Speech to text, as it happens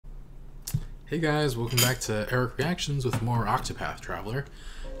Hey guys, welcome back to Eric Reactions with more Octopath Traveler.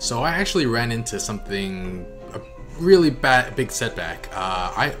 So I actually ran into something, a really big setback.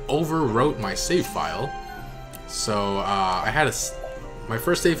 I overwrote my save file. So my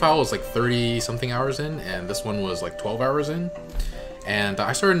first save file was like 30 something hours in, and this one was like 12 hours in. And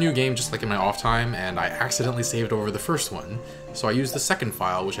I started a new game just like in my off time, and I accidentally saved over the first one. So I used the second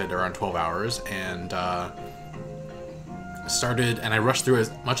file, which had around 12 hours, and I rushed through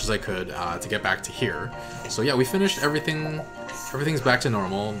as much as I could to get back to here. So yeah, we finished everything. Everything's back to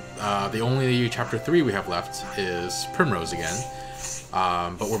normal. The only chapter 3 we have left is Primrose again.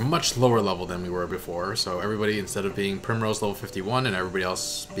 But we're much lower level than we were before. So everybody, instead of being Primrose level 51 and everybody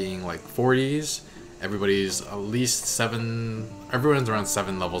else being like 40s, everybody's at least 7. Everyone's around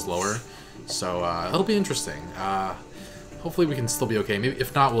 7 levels lower. So it'll be interesting. Hopefully we can still be okay. Maybe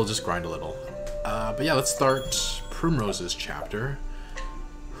if not, we'll just grind a little. But yeah, let's start Primrose's chapter.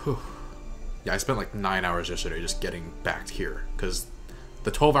 Whew. Yeah, I spent like 9 hours yesterday just getting back here, because the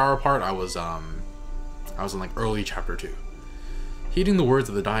 12-hour part I was in like early chapter 2. Heeding the words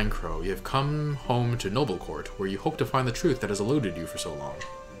of the dying crow, you have come home to Noble Court, where you hope to find the truth that has eluded you for so long.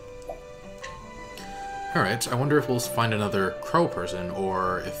 Alright, I wonder if we'll find another crow person,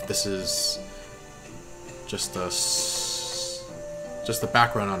 or if this is just the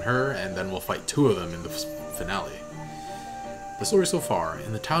background on her, and then we'll fight 2 of them in the finale. The story so far: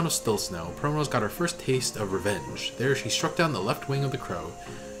 in the town of Stillsnow, Primrose got her first taste of revenge. There she struck down the left wing of the crow,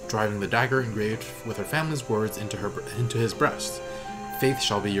 driving the dagger engraved with her family's words into his breast. Faith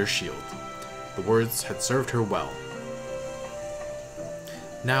shall be your shield. The words had served her well.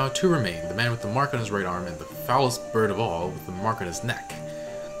 Now 2 remain, the man with the mark on his right arm and the foulest bird of all with the mark on his neck.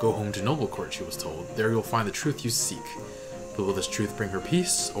 Go home to Noble Court, she was told. There you'll find the truth you seek. But will this truth bring her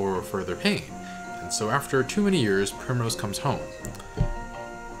peace or further pain? And so after too many years, Primrose comes home.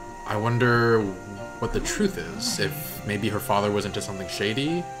 I wonder what the truth is, if maybe her father was into something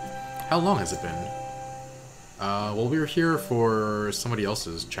shady. How long has it been? Well, we were here for somebody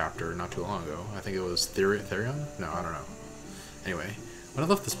else's chapter not too long ago. I think it was Therion? No, I don't know. Anyway, when I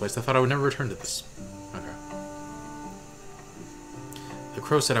left this place, I thought I would never return to this. Okay. The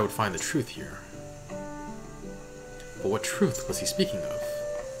crow said I would find the truth here. But what truth was he speaking of?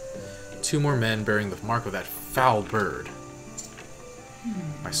 2 more men bearing the mark of that foul bird.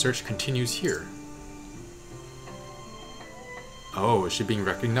 My search continues here. Oh, is she being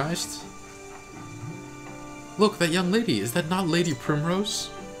recognized? Look, that young lady, is that not Lady Primrose?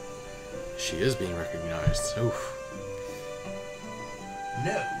 She is being recognized. Oof.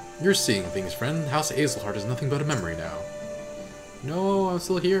 No. You're seeing things, friend. House Azelhart is nothing but a memory now. No, I'm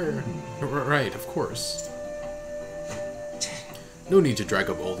still here. Right, of course. No need to drag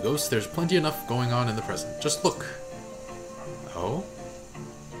up old ghosts. There's plenty enough going on in the present. Just look. Oh?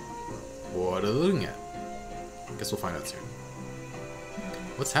 What are they looking at? Guess we'll find out soon.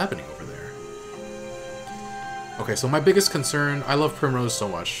 What's happening over there? Okay, so my biggest concern... I love Primrose so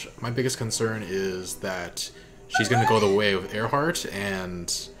much. My biggest concern is that she's going to go the way of Earhart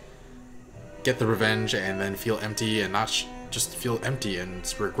and get the revenge and then feel empty, and not just feel empty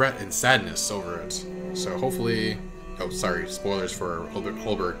and regret and sadness over it. So hopefully... Oh, sorry, spoilers for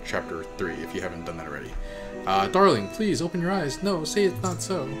Holberg Chapter 3, if you haven't done that already. Darling, please, open your eyes. No, say it's not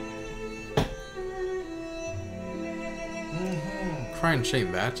so. Crying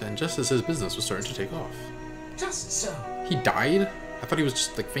shame that, and just as his business was starting to take off. Just so. He died? I thought he was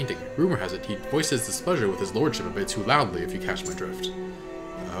just, like, fainting. Rumor has it he voiced his displeasure with his lordship a bit too loudly, if you catch my drift.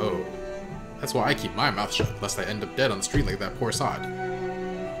 Oh. That's why I keep my mouth shut, lest I end up dead on the street like that poor sod.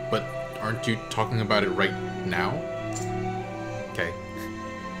 But aren't you talking about it right now? Okay.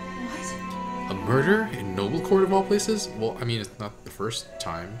 What? A murder in Noble Court of all places? Well, I mean, it's not the first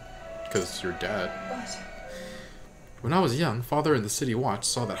time, because you're dead. What? When I was young, Father in the City Watch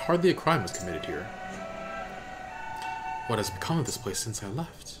saw that hardly a crime was committed here. What has become of this place since I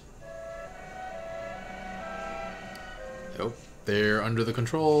left? Oh, they're under the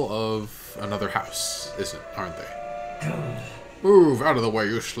control of another house, aren't they? Good. Move out of the way,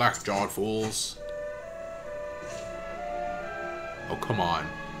 you slack-jawed fools. Oh, come on.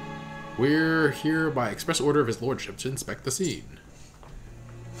 We're here by express order of his lordship to inspect the scene.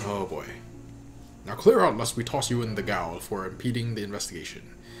 Oh, boy. Now clear out lest we toss you in the gaol for impeding the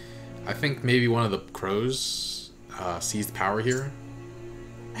investigation. I think maybe one of the crows seized power here.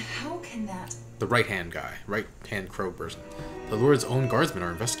 How can that... The right-hand guy. Right-hand crow person. The Lord's own guardsmen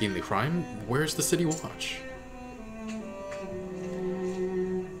are investigating the crime. Where's the City Watch?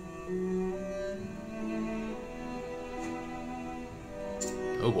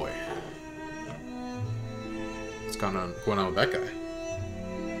 Oh boy. What's going on with that guy?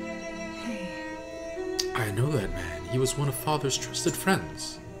 Hey. I know that man. He was one of Father's trusted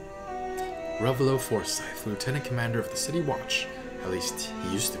friends. Revelo Forsyth, Lieutenant Commander of the City Watch. At least,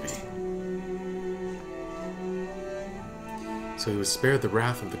 he used to be. So he was spared the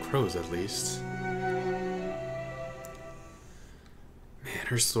wrath of the crows, at least. Man,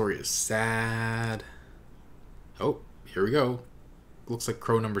 her story is sad. Oh, here we go. Looks like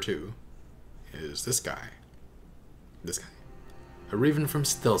crow number 2 is this guy. This guy. A raven from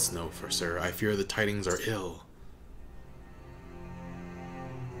Still Snow, for sir. I fear the tidings are ill.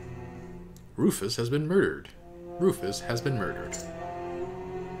 Rufus has been murdered. Rufus has been murdered.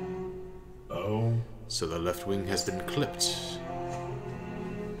 Oh. So the left wing has been clipped.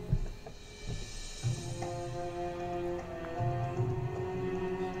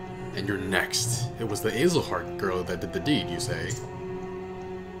 And you're next. It was the Azelhart girl that did the deed, you say?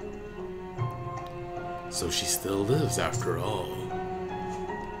 So she still lives after all.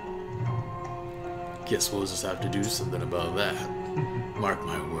 Guess we'll just have to do something about that. Mark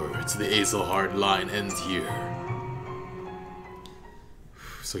my words, the Azelhart line ends here.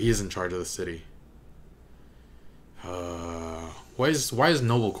 So he is in charge of the city. Why is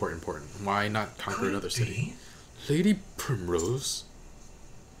Noble Court important? Why not conquer another city? Lady Primrose?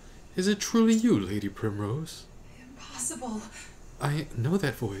 Is it truly you, Lady Primrose? Impossible. I know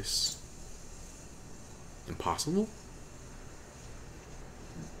that voice. Impossible?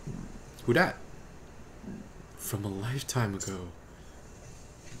 Who dat? From a lifetime ago.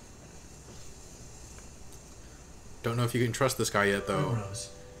 Don't know if you can trust this guy yet, though. Primrose.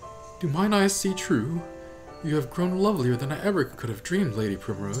 Do mine eyes see true? You have grown lovelier than I ever could have dreamed, Lady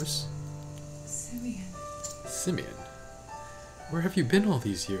Primrose. Simeon. Simeon? Where have you been all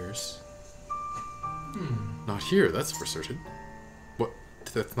these years? Not here, that's for certain. What?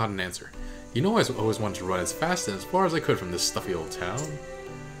 That's not an answer. You know I always wanted to run as fast and as far as I could from this stuffy old town.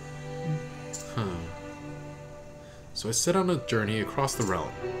 Huh. So I set on a journey across the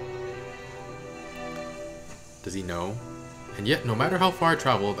realm. Does he know? And yet, no matter how far I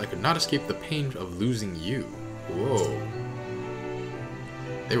traveled, I could not escape the pain of losing you. Whoa.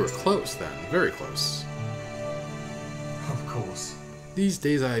 They were close then, very close. Of course. These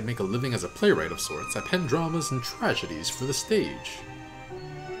days I make a living as a playwright of sorts. I pen dramas and tragedies for the stage.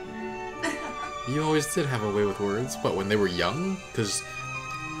 You always did have a way with words, but when they were young? Because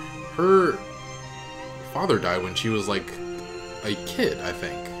her father died when she was like a kid, I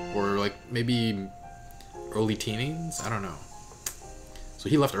think. Or like maybe early teens? I don't know. So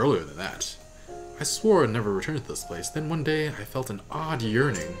he left earlier than that. I swore I'd never return to this place. Then one day I felt an odd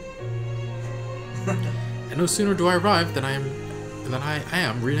yearning. And no sooner do I arrive than I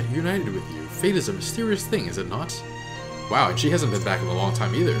am reunited with you. Fate is a mysterious thing, is it not? Wow, and she hasn't been back in a long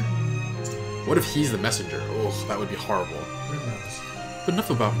time either. What if he's the messenger? Oh, that would be horrible. Primrose. But enough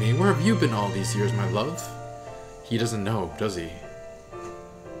about me. Where have you been all these years, my love? He doesn't know, does he?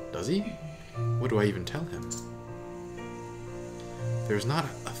 Does he? What do I even tell him? There's not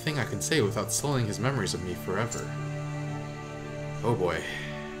a thing I can say without sullying his memories of me forever. Oh boy.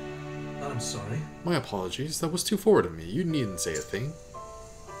 I'm sorry. My apologies. That was too forward of me. You needn't say a thing.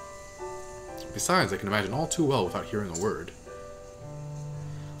 Besides, I can imagine all too well without hearing a word.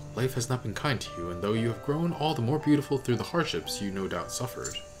 Life has not been kind to you, and though you have grown all the more beautiful through the hardships you no doubt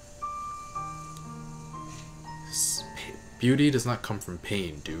suffered. Beauty does not come from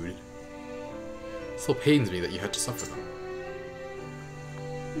pain, dude. It still pains me that you had to suffer them.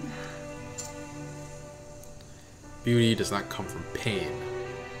 Beauty does not come from pain.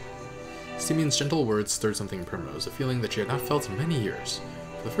 Simeon's gentle words stirred something in Primrose, a feeling that she had not felt in many years.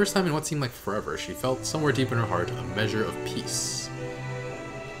 For the first time in what seemed like forever, she felt somewhere deep in her heart a measure of peace.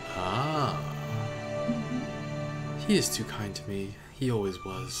 Ah. He is too kind to me. He always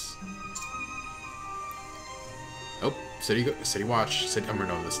was. Oh, city watch.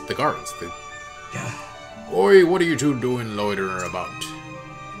 The guards. Oi, what are you two doing loitering about?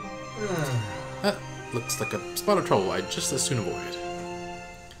 That looks like a spot of trouble I'd just as soon avoid.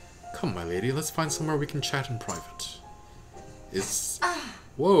 Come, my lady, let's find somewhere we can chat in private.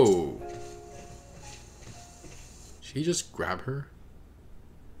 Whoa. Did he just grab her?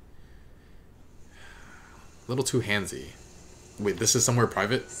 A little too handsy. Wait, this is somewhere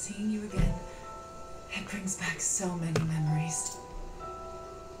private? Seeing you again, it brings back so many memories.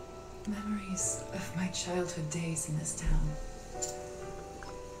 Memories of my childhood days in this town.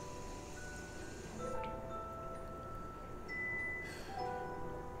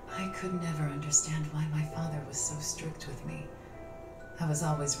 I could never understand why my father was so strict with me. I was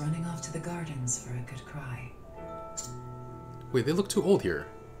always running off to the gardens for a good cry. Wait, they look too old here.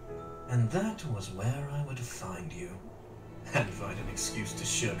 And that was where I would find you. And find an excuse to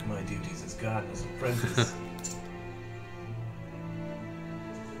shirk my duties as gardener's apprentice.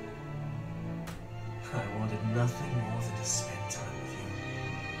 I wanted nothing more than to spend time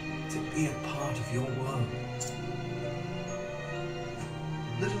with you, to be a part of your world.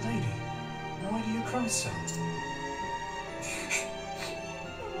 Little lady, why do you cry so?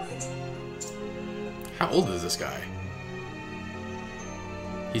 How old is this guy?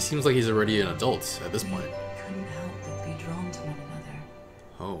 He seems like he's already an adult at this point. Couldn't help but be drawn to one another.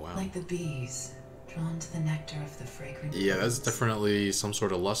 Oh, wow. Like the bees, drawn to the nectar of the fragrant Yeah, that's fruits. definitely some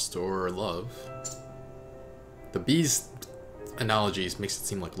sort of lust or love. The bees analogies makes it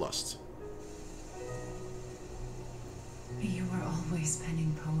seem like lust. You were always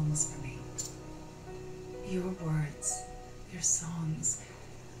penning poems for me. Your words, your songs,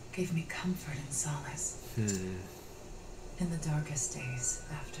 gave me comfort and solace. In the darkest days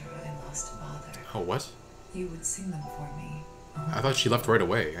after I lost father, Oh, what? you would sing them for me. I thought she left right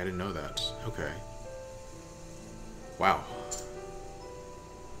away. I didn't know that. Okay. Wow.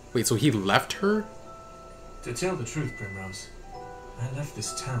 Wait, so he left her? To tell the truth, Primrose, I left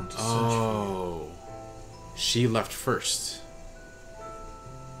this town to search for Oh. She left first.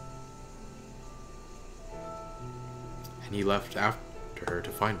 And he left after her to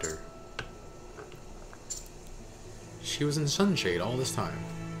find her. She was in Sunshade all this time.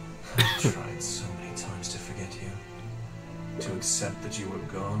 you. I tried so many times to forget you, to accept that you were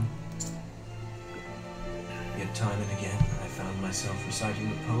gone. Yet time and again, I found myself reciting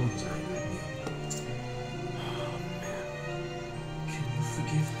the poems I had written you. Oh, Can you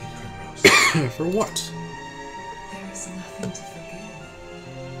forgive me, Primrose? man. For what? There is nothing to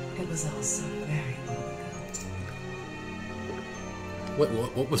forgive. It was all so very long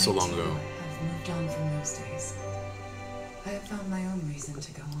ago. What was so long ago? I have moved on from those days. I have found my own reason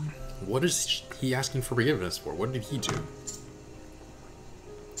to go on. What is he asking for forgiveness for? What did he do?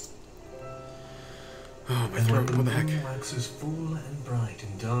 Oh, my And when throat. the What the heck? moon waxes full and bright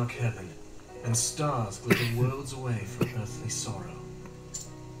in dark heaven, and stars glitter worlds away from earthly sorrow,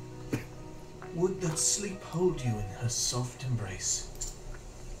 would that sleep hold you in her soft embrace?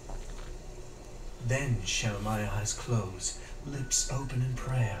 Then shall my eyes close, lips open in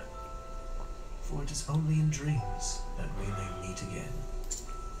prayer, for it is only in dreams that we may meet again.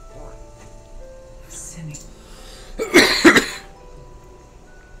 Sinning.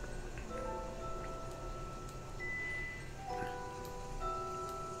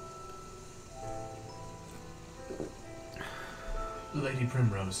 Lady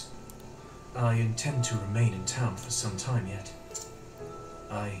Primrose, I intend to remain in town for some time yet.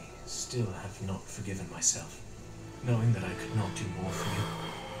 I still have not forgiven myself, knowing that I could not do more for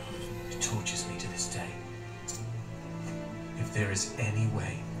you. It tortures me to this day. If there is any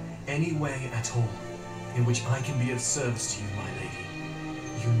way at all, in which I can be of service to you, my lady,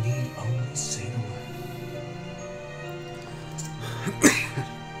 you need only say the word.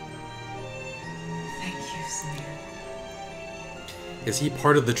 Thank you, Samir. Is he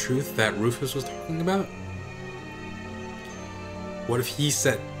part of the truth that Rufus was talking about? What if he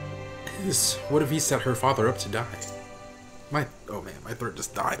set her father up to die? Oh man, my throat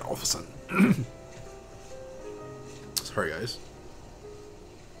just died all of a sudden. Sorry, guys.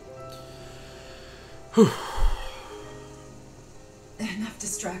 Enough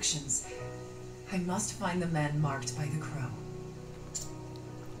distractions. I must find the men marked by the crow.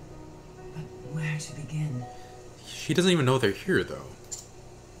 But where to begin? She doesn't even know they're here, though.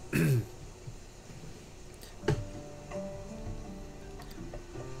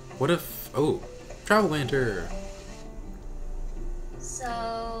 What if... Oh, Travel Lantern.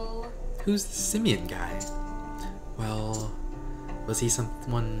 So... Who's the Simeon guy? Well, was he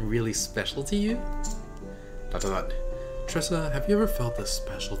someone really special to you? ... Tressa, have you ever felt a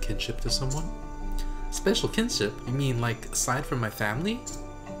special kinship to someone? Special kinship? You mean like aside from my family?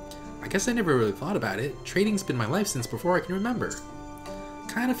 I guess I never really thought about it. Trading's been my life since before I can remember.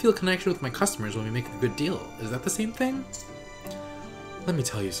 Kind of feel a connection with my customers when we make a good deal. Is that the same thing? Let me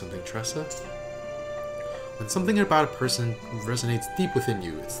tell you something, Tressa. When something about a person resonates deep within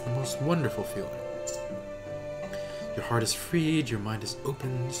you, it's the most wonderful feeling. Your heart is freed, your mind is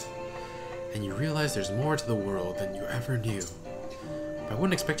opened, and you realize there's more to the world than you ever knew. But I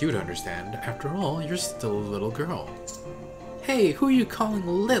wouldn't expect you to understand. After all, you're still a little girl. Hey, who are you calling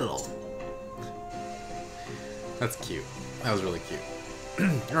little? That's cute. That was really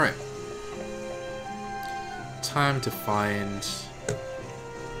cute. Alright. Time to find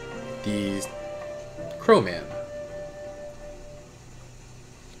the Crowman.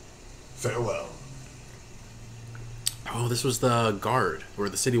 Farewell. Oh, this was the guard, or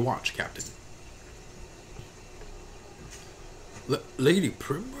the city watch captain. Lady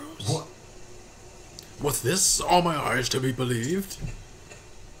Primrose? What? What's this? Are my eyes to be believed?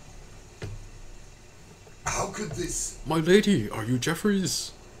 How could this... My lady, are you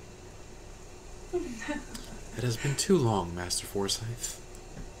Jeffries? It has been too long, Master Forsyth.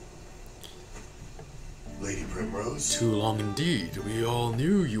 Lady Primrose? Too long indeed. We all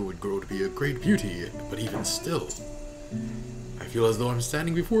knew you would grow to be a great beauty, but even still, I feel as though I'm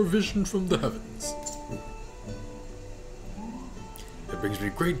standing before a vision from the heavens. It brings me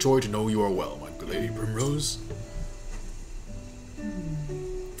great joy to know you are well, my good Lady Primrose.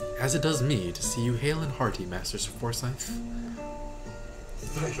 As it does me to see you hale and hearty, Master Forsyth.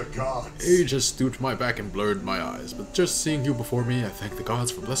 Thank the gods. Age has stooped my back and blurred my eyes, but just seeing you before me, I thank the gods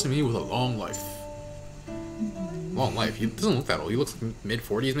for blessing me with a long life. Long life? He doesn't look that old. He looks like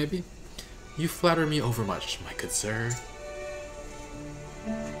mid-40s, maybe? You flatter me overmuch, my good sir.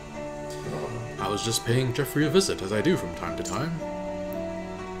 I was just paying Geoffrey a visit, as I do from time to time.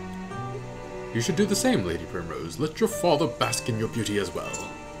 You should do the same, Lady Primrose. Let your father bask in your beauty as well.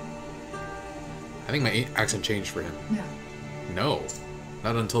 I think my accent changed for him. No. No.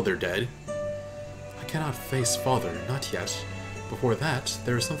 Not until they're dead. I cannot face father, not yet. Before that,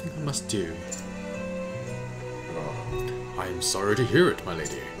 there is something I must do. I am sorry to hear it, my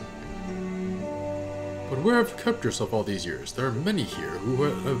lady. But where have you kept yourself all these years? There are many here who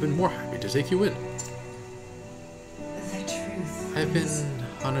have been more happy to take you in. The truth. I've been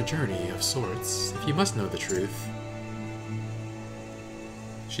on a journey of sorts, if you must know the truth.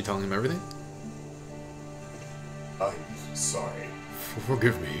 Is she telling him everything? I'm sorry.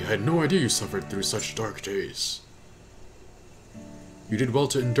 Forgive me, I had no idea you suffered through such dark days. You did well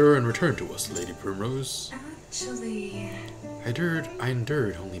to endure and return to us, Lady Primrose. Actually, I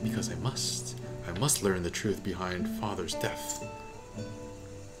endured only because I must. I must learn the truth behind Father's death.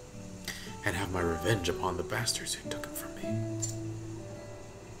 And have my revenge upon the bastards who took him from me.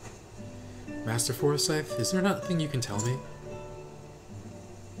 Master Forsyth, is there nothing you can tell me?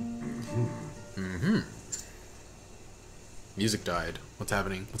 Music died. What's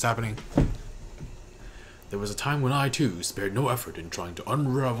happening? What's happening? There was a time when I, too, spared no effort in trying to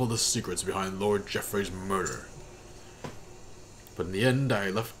unravel the secrets behind Lord Geoffrey's murder. But in the end,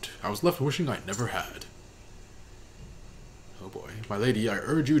 I was left wishing I'd never had. Oh boy. My lady, I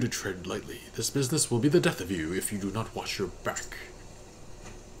urge you to tread lightly. This business will be the death of you if you do not watch your back.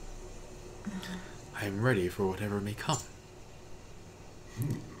 I am ready for whatever may come.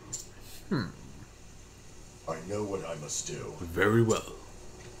 I know what I must do. Very well.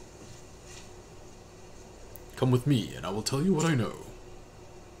 Come with me, and I will tell you what I know.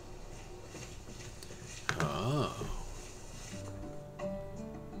 Oh.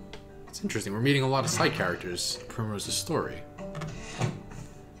 It's interesting. We're meeting a lot of side characters in Primrose's story.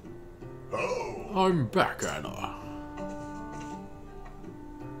 Oh! I'm back, Anna.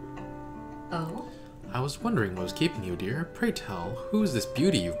 oh, I was wondering what was keeping you, dear. Pray tell, who is this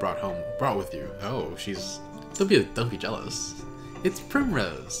beauty you've brought with you? Oh, she's... Don't be jealous. It's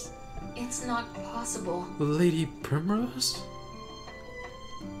Primrose. It's not possible. Lady Primrose?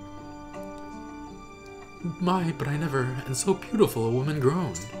 My, but I never, and so beautiful a woman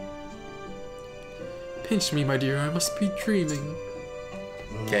grown. Pinch me, my dear, I must be dreaming.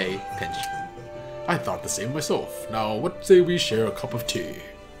 Okay, pinch. I thought the same myself. Now, what say we share a cup of tea?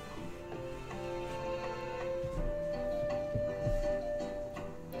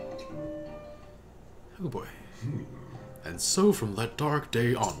 Oh boy. And so from that dark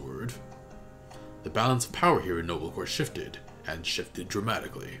day onward, the balance of power here in Noble Court shifted, and shifted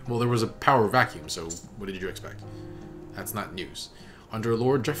dramatically. Well, there was a power vacuum, so what did you expect? That's not news. Under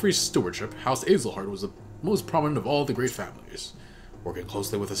Lord Geoffrey's stewardship, House Azelhart was the most prominent of all the great families. Working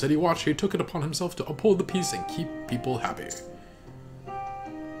closely with the City Watch, he took it upon himself to uphold the peace and keep people happy.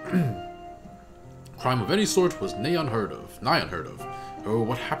 Crime of any sort was nigh unheard of. Oh,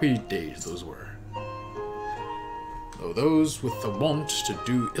 what happy days those were. Though those with the want to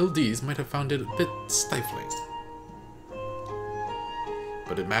do ill deeds might have found it a bit stifling.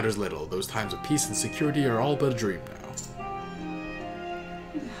 But it matters little. Those times of peace and security are all but a dream now.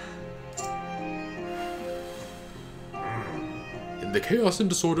 In the chaos and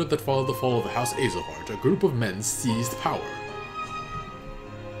disorder that followed the fall of the House Azelhart, a group of men seized power.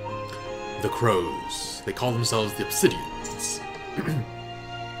 The Crows. They call themselves the Obsidians.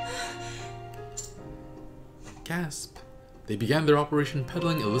 Gasp. They began their operation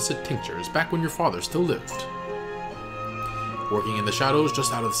peddling illicit tinctures back when your father still lived. Working in the shadows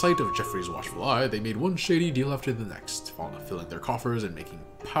just out of sight of Geoffrey's watchful eye, they made one shady deal after the next, filling their coffers and making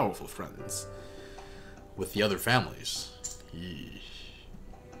powerful friends with the other families. Yeesh.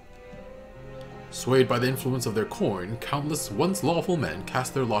 Swayed by the influence of their coin, countless once lawful men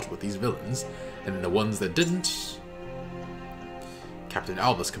cast their lot with these villains, and the ones that didn't... Captain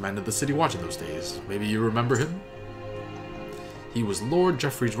Albus commanded the city watch in those days. Maybe you remember him? He was Lord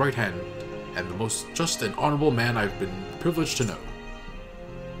Geoffrey's right hand, and the most just and honorable man I've been privileged to know.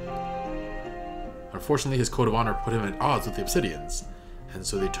 Unfortunately, his code of honor put him at odds with the Obsidians, and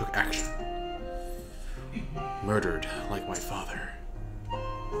so they took action. Murdered like my father.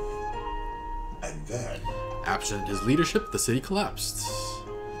 And then, Absent his leadership, the city collapsed.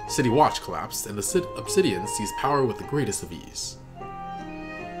 City Watch collapsed, and the Obsidians seized power with the greatest of ease. I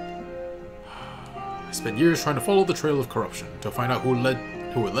spent years trying to follow the trail of corruption, to find out who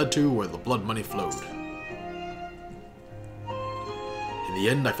it led to where the blood money flowed. In the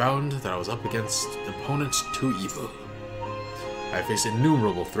end, I found that I was up against an opponent too evil. I faced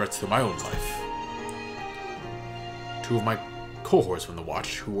innumerable threats to my own life. Two of my cohorts from the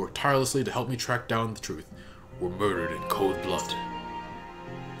Watch, who worked tirelessly to help me track down the truth, were murdered in cold blood.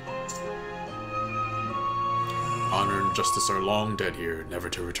 Honor and justice are long dead here, never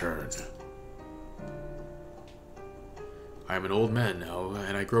to return. I am an old man now,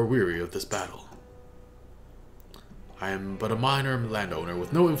 and I grow weary of this battle. I am but a minor landowner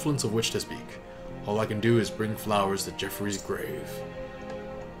with no influence of which to speak. All I can do is bring flowers to Geoffrey's grave.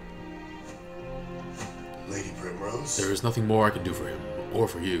 Lady Primrose? There is nothing more I can do for him, or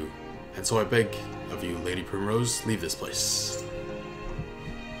for you, and so I beg of you, Lady Primrose, leave this place.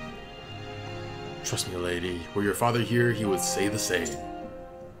 Trust me, lady, were your father here, he would say the same.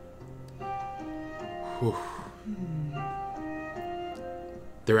 Whew.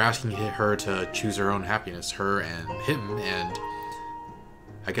 They're asking her to choose her own happiness, her and him, and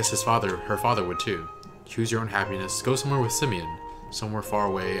I guess her father would too. Choose your own happiness, go somewhere with Simeon, somewhere far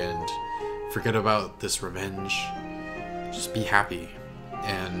away, and forget about this revenge. Just be happy.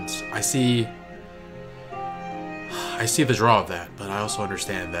 And I see the draw of that, but I also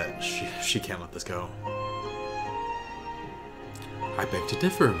understand that she can't let this go. I beg to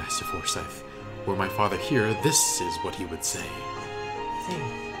differ, Master Forsyth. Were my father here, this is what he would say.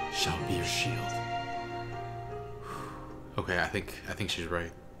 Faith shall be your shield. Okay, I think she's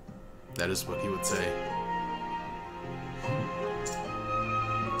right. That is what he would say.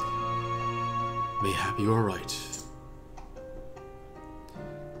 Mayhap you are right.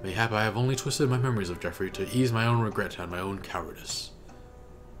 Mayhap I have only twisted my memories of Geoffrey to ease my own regret and my own cowardice.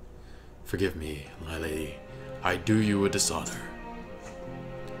 Forgive me, my lady. I do you a dishonor.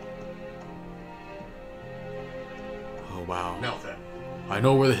 Oh wow. Now then. I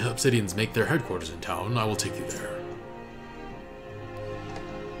know where the Obsidians make their headquarters in town. I will take you there.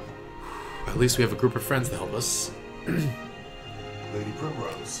 At least we have a group of friends to help us. Lady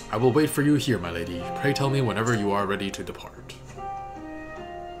Primrose. I will wait for you here, my lady. Pray tell me whenever you are ready to depart.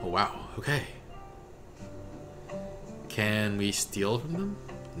 Oh wow, okay. Can we steal from them?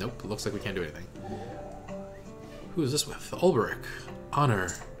 Nope, it looks like we can't do anything. Who is this with? Ulbrich. Honor.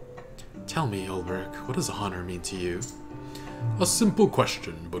 Tell me, Ulbrich, what does honor mean to you? A simple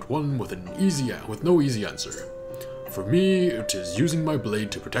question, but one with no easy answer. For me, it is using my blade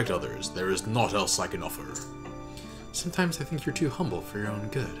to protect others. There is naught else I can offer. Sometimes I think you're too humble for your own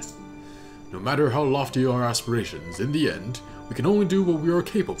good. No matter how lofty our aspirations, in the end, we can only do what we are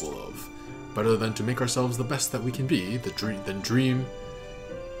capable of. Better than to make ourselves the best that we can be, than dream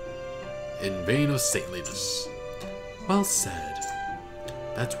in vain of saintliness. Well said.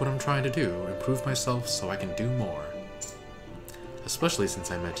 That's what I'm trying to do, improve myself so I can do more. Especially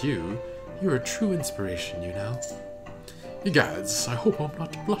since I met you. You're a true inspiration, you know. Egads, I hope I'm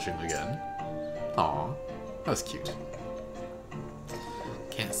not blushing again. Aw, that's cute.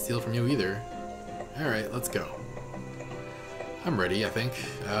 Can't steal from you either. Alright, let's go. I'm ready, I think.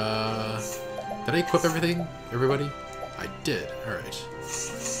 Did I equip everything? Everybody? I did. Alright.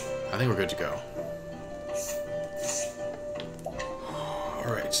 I think we're good to go.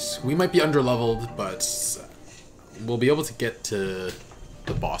 Alright, we might be underleveled, but we'll be able to get to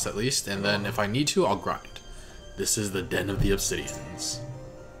the boss at least, and then if I need to, I'll grind. This is the Den of the Obsidians.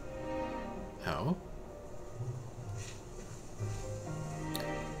 Oh?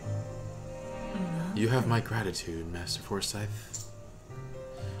 You have my gratitude, Master Forsyth.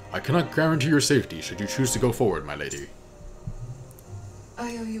 I cannot guarantee your safety should you choose to go forward, my lady.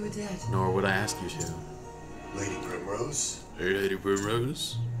 I owe you a debt. Nor would I ask you to. Lady Primrose? Hey, Lady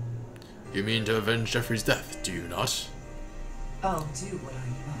Primrose. You mean to avenge Geoffrey's death, do you not? I'll do what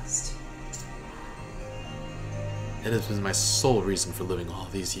I must. It has been my sole reason for living all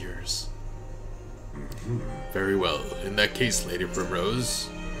these years. Very well. In that case, Lady Primrose,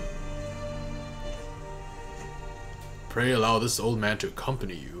 pray allow this old man to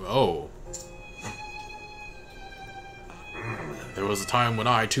accompany you. Oh. There was a time when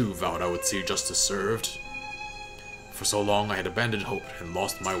I, too, vowed I would see justice served. For so long I had abandoned hope and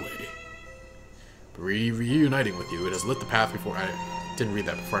lost my way. But reuniting with you, it has lit the path before I... Didn't read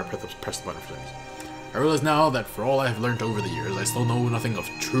that before I pressed the button for things. I realize now that for all I have learned over the years, I still know nothing of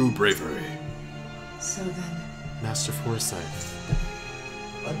true bravery. So then... Master Forsyth.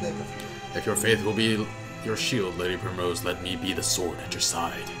 I beg of you. If your faith will be your shield, Lady Primrose, let me be the sword at your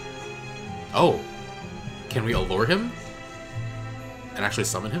side. Oh! Can we allure him? And actually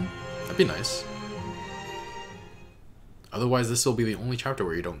summon him? That'd be nice. Otherwise, this will be the only chapter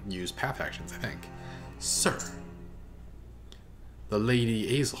where you don't use path actions, I think. Sir. The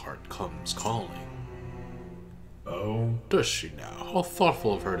Lady Azelhart comes calling. Oh? Does she now? How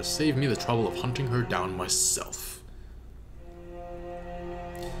thoughtful of her to save me the trouble of hunting her down myself.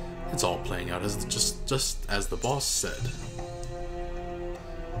 It's all playing out as just as the boss said.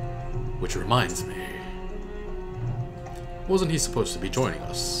 Which reminds me. Wasn't he supposed to be joining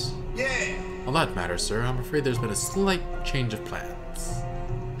us? Yeah! On that matter, sir, I'm afraid there's been a slight change of plans.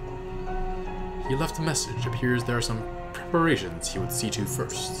 He left a message. Appears there are some preparations he would see to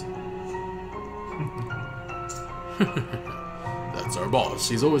first. That's our boss.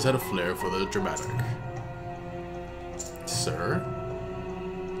 He's always had a flair for the dramatic. Sir?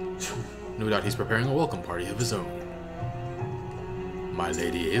 No doubt he's preparing a welcome party of his own. My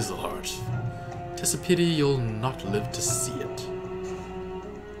Lady Azelhart. 'Tis a pity you'll not live to see it.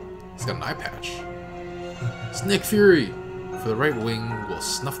 He's got an eye patch. Snake Fury! For the right wing will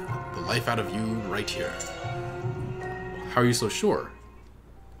snuff the life out of you right here. How are you so sure?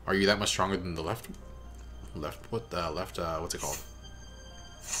 Are you that much stronger than the left? What's it called?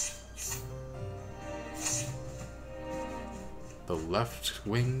 The left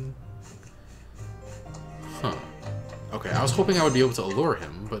wing? Huh. Okay, I was hoping I would be able to allure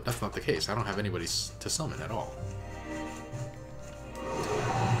him, but that's not the case. I don't have anybody to summon at all.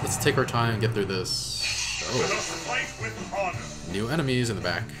 Let's take our time and get through this. Oh. New enemies in the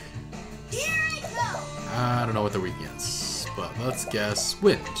back. I don't know what they're weak against, but let's guess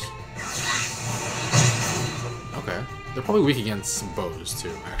wind. Okay. They're probably weak against bows,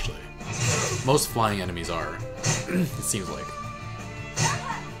 too, actually. Most flying enemies are. It seems like.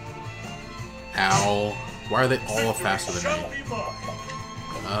 Ow. Why are they all faster than me?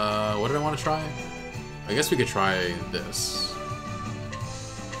 What did I want to try? I guess we could try this.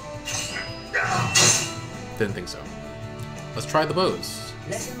 Didn't think so. Let's try the bows.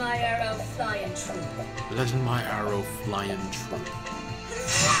 Let my arrow fly in true. Let my arrow fly in true.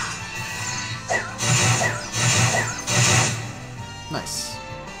 Nice.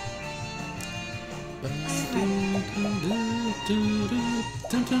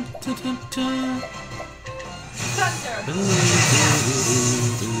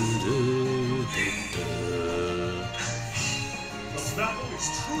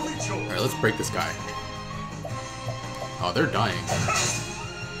 Alright, let's break this guy. Oh, they're dying.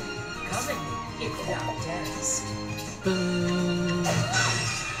 Coming if thou darest.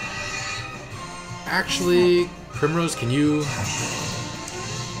 Actually, Primrose, can you...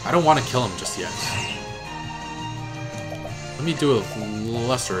 I don't want to kill him just yet. Let me do a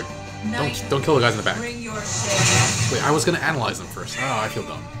lesser... Don't kill the guys in the back. Wait, I was gonna analyze them first. Oh, I feel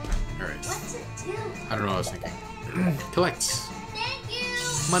dumb. Alright. I don't know what I was thinking. Collect. Thank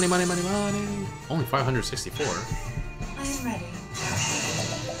you. Money, money, money, money. Only 564. I am ready.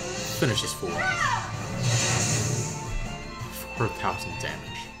 Finish this fool. 4,000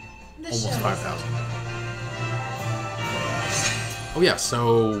 damage. Almost 5,000. Oh yeah,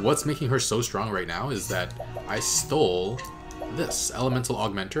 so what's making her so strong right now is that I stole this Elemental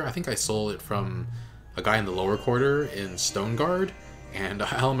Augmenter. I think I stole it from a guy in the lower quarter in Stone Guard, and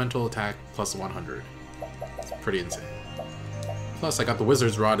Elemental Attack plus 100. It's pretty insane. Plus, I got the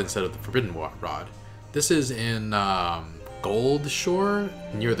Wizard's Rod instead of the Forbidden Rod. This is in Gold Shore,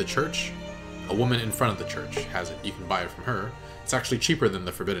 near the church. A woman in front of the church has it. You can buy it from her. It's actually cheaper than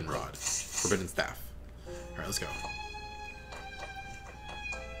the Forbidden Rod. Forbidden Staff. Alright, let's go.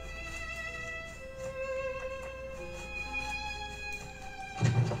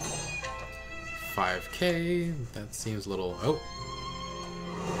 $5K. That seems a little... Oh.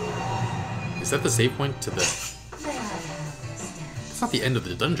 Is that the save point to the... It's not the end of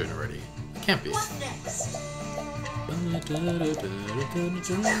the dungeon already. It can't be. What next?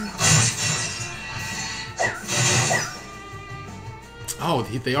 Oh,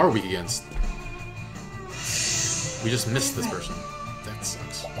 they are weak against... We just missed this person. That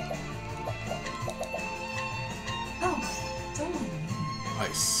sucks. Oh, don't worry.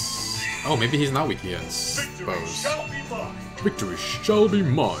 Ice. Oh, maybe he's not weak against bows. Victory shall be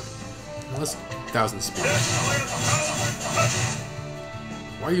mine. Unless 1,000 speed.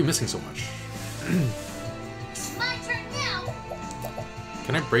 Why are you missing so much? My turn now.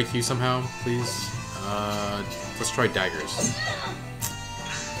 Can I break you somehow, please? Let's try daggers.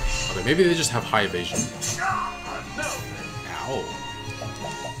 Okay, maybe they just have high evasion. Ow.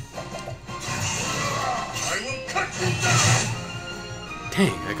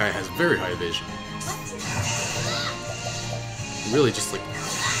 Dang, that guy has very high evasion. Really just like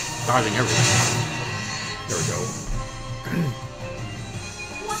dodging everything. There we go.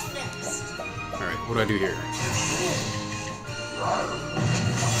 What next? Alright, what do I do here?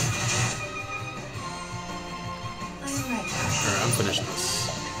 I'm ready. Alright, I'm finished this.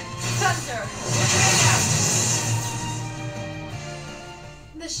 Thunder.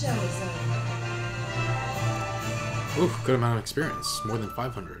 The show is over. Ooh, good amount of experience. More than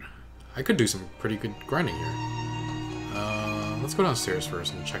 500. I could do some pretty good grinding here. Let's go downstairs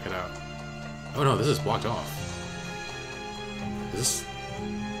first and check it out. Oh no, this is blocked off. Is this...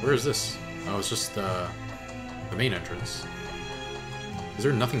 Where is this? Oh, it's just the main entrance. Is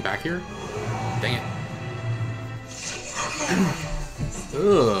there nothing back here? Dang it.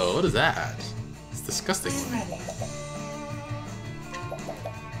 Ugh, what is that? It's disgusting. I'm ready.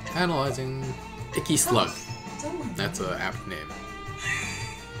 Analyzing. Icky Slug. Don't worry. That's an apt name.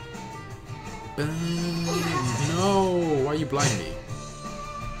 No! Why you blind me?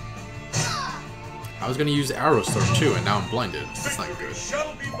 I was gonna use Arrow Storm too, and now I'm blinded. That's not good.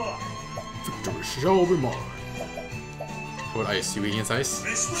 Shall be mine. Victory shall be mine. What ice? You weak against ice?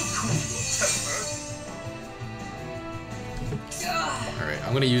 This will cool your temper. Alright,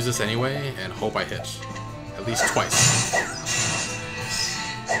 I'm gonna use this anyway and hope I hit. At least twice.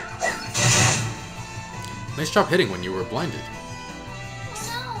 Nice job hitting when you were blinded.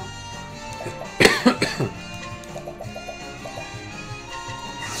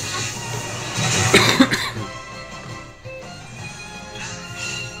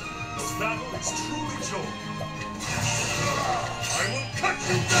 This battle is truly joy. I will cut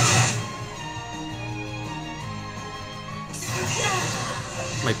you down.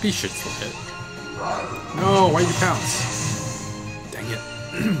 My B should still hit. No, why you pounce? Dang it.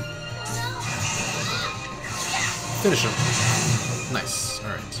 Finish him. Nice.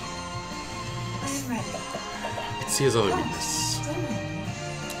 Alright. I'm ready. Let's see his other weakness. Don't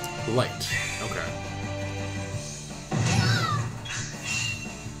worry. Light. Okay.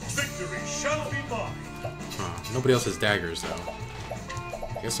 Victory shall be mine. Nobody else has daggers, though.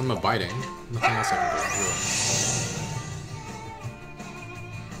 I guess I'm abiding. Nothing else I can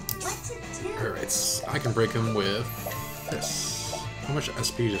What's it do? do. Alright, I can break him with this. How much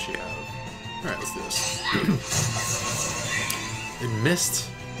SP does she have? Alright, let's do this. It missed.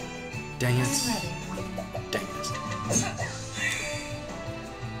 Dang I'm it. ready. Dang it.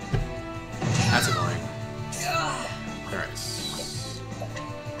 That's annoying. Alright.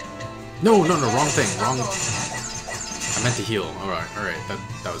 No, wrong thing. Wrong. I meant to heal. Alright,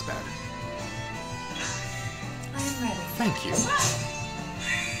 that was bad. I'm ready. Thank you.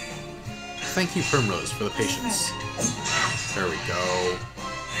 Thank you, Primrose, for the patience. There we go.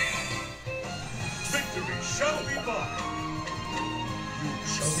 Victory shall be mine. You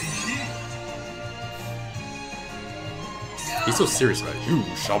shall be healed. He's so serious about it. You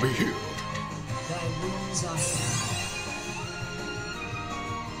shall be healed. Thy wounds are healed.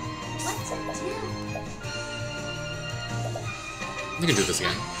 What's it do? You can do this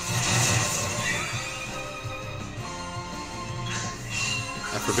again.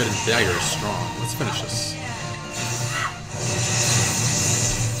 That forbidden dagger is strong. Let's finish this.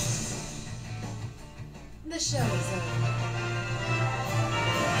 The show is over.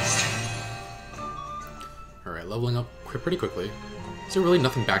 Alright, leveling up pretty quickly. Is there really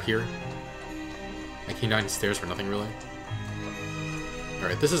nothing back here? I came down the stairs for nothing, really?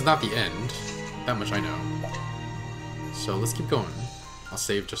 Alright, this is not the end. That much I know. So let's keep going. I'll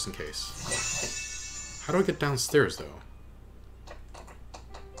save just in case. How do I get downstairs, though?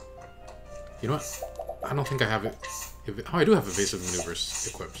 You know what? I don't think I have it. Oh, I do have evasive maneuvers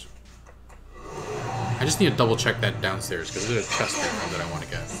equipped. I just need to double check that downstairs because there's a chest there that I want to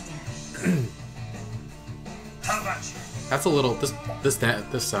get. How about you? That's a little. This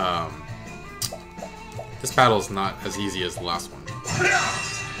battle is not as easy as the last one.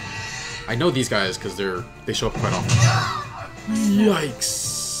 I know these guys because they show up quite often.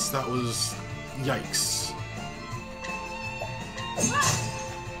 Yikes! That was yikes.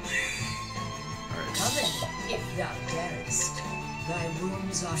 Alright. Coven, if thou darest. Thy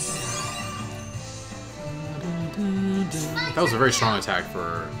wounds are healed. That was a very strong attack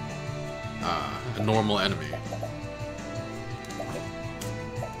for a normal enemy.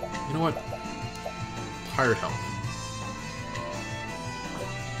 You know what? Hired help.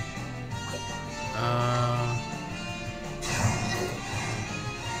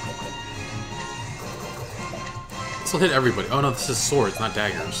 This will hit everybody. Oh no, this is swords, not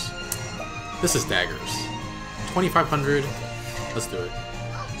daggers. This is daggers. 2,500. Let's do it.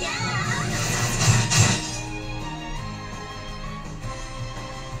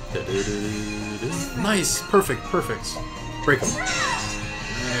 Nice! Perfect, perfect. Break him.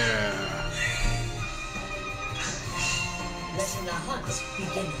 Yeah. Letting the hunt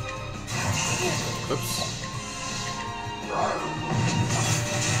begin. Oops.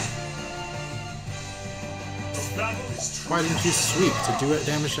 The battle is true. Why didn't you sweep to do it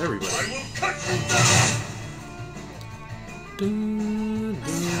damage to everybody? I will cut you down.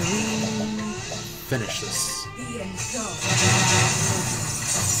 Finish this. The end goes.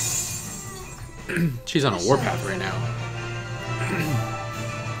 She's on a warpath right now.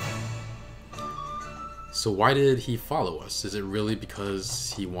 So why did he follow us? Is it really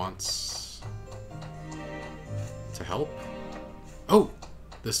because he wants to help? Oh!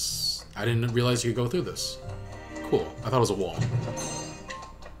 This... I didn't realize you could go through this. Cool. I thought it was a wall.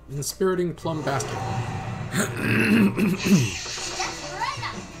 Inspiriting plum basket.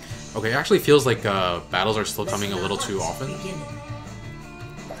 Okay, it actually feels like battles are still coming a little too often.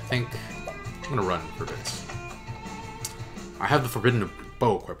 I think I'm gonna run for a bit. I have the forbidden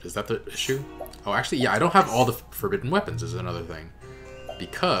bow equipped. Is that the issue? Oh, actually, yeah, I don't have all the forbidden weapons. Is another thing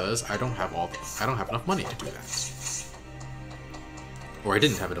because I don't have enough money to do that. Or I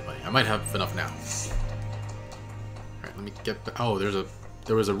didn't have enough money. I might have enough now. All right, let me get. Oh,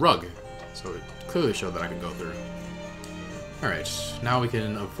 there was a rug, so it clearly showed that I can go through. Alright, now we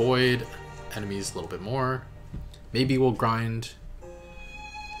can avoid enemies a little bit more. Maybe we'll grind.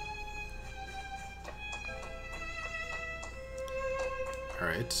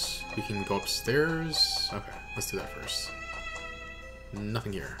 Alright, we can go upstairs. Okay, let's do that first.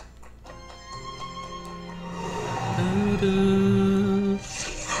 Nothing here.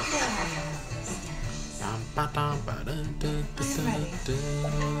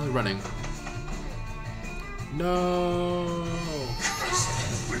 Running. No.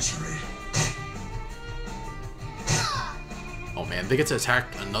 Witchery. Oh man, they get to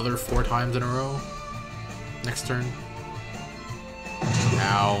attack another 4 times in a row. Next turn.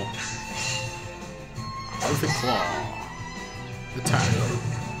 Ow. Horrific Claw. Attack.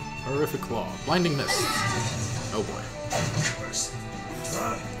 Horrific Claw. Blinding Mist. Oh boy.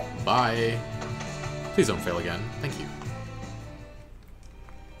 Bye. Please don't fail again. Thank you.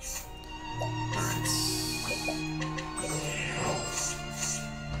 Alright.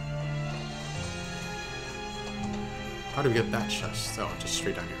 How do we get that chest? Oh, just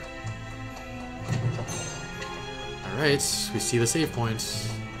straight down here. Alright, we see the save points.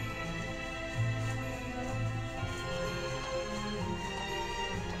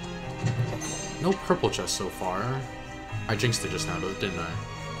 No purple chest so far. I jinxed it just now, didn't I?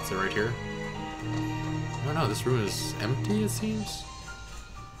 Is it right here? No, no, this room is empty, it seems.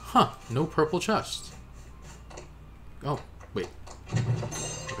 Huh, no purple chest. Oh, wait.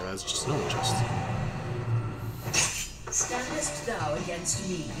 Okay, that's just a normal chest. Standest thou against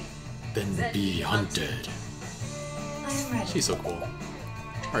me? Then be hunted. I am ready. She's so cool.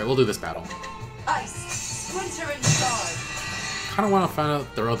 Alright, we'll do this battle. Ice, splinter and shard. Kinda wanna find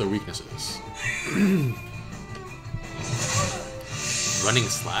out their other weaknesses. Running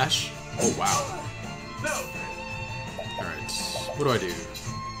slash? Oh wow. Alright, what do I do?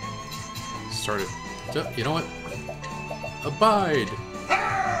 Start it. You know what? Abide!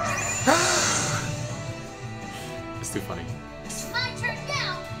 It's too funny. It's my turn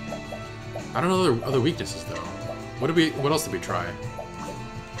now. I don't know other weaknesses though. What else did we try?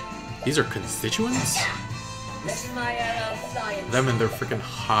 These are constituents? Let my arrow fly and Them and their freaking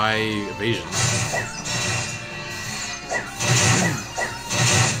high evasion.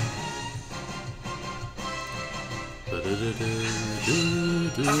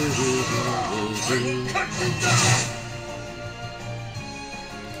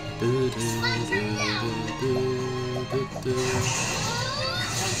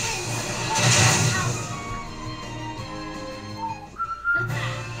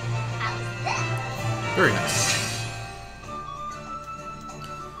 Very nice.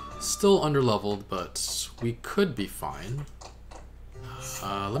 Still underleveled, but we could be fine.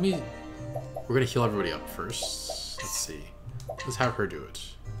 We're gonna heal everybody up first. Let's see. Let's have her do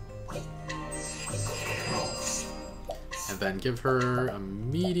it. And then give her a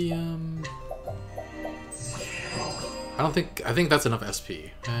medium. I think that's enough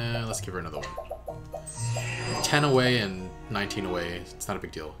SP. Let's give her another one. 10 away and 19 away. It's not a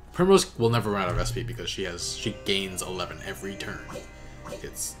big deal. Primrose will never run out of SP because she gains 11 every turn.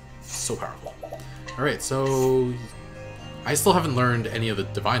 It's So powerful. Alright, so I still haven't learned any of the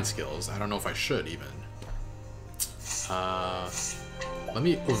divine skills. I don't know if I should even. Let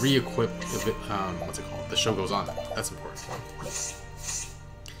me re-equip what's it called? The show goes on. That's important.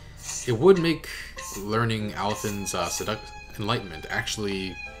 It would make learning Alephin's enlightenment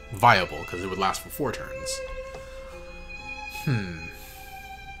actually viable, because it would last for 4 turns.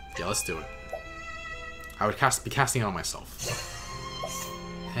 Yeah, let's do it. I would be casting it on myself.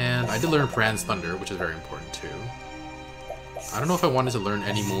 And I did learn Paran's Thunder, which is very important too. I don't know if I wanted to learn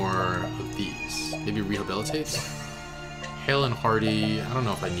any more of these. Maybe Rehabilitate? Hale and Hardy. I don't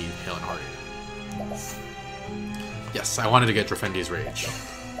know if I need Hale and Hardy. Yes, I wanted to get Drafendi's Rage.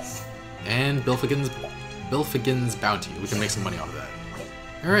 And Bilfigin's Bounty. We can make some money off of that.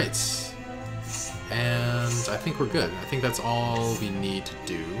 Alright. And I think we're good. I think that's all we need to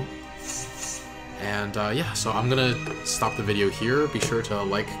do. And yeah, so I'm gonna stop the video here. Be sure to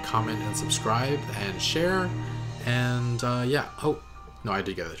like, comment, and subscribe, and share. And yeah, oh, no, I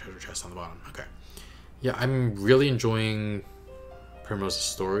did get the treasure chest on the bottom. Okay. Yeah, I'm really enjoying Primrose's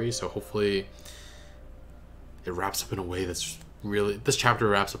story, so hopefully it wraps up in a way that's really... This chapter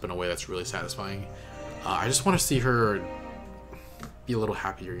wraps up in a way that's really satisfying. I just want to see her be a little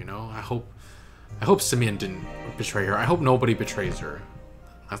happier, you know? I hope Simeon didn't betray her. I hope nobody betrays her.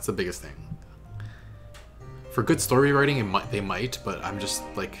 That's the biggest thing. For good story writing, they might, but I'm just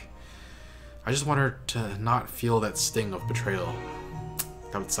like... I just want her to not feel that sting of betrayal.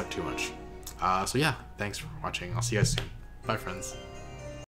 That would suck too much. So yeah, thanks for watching. I'll see you guys soon. Bye, friends.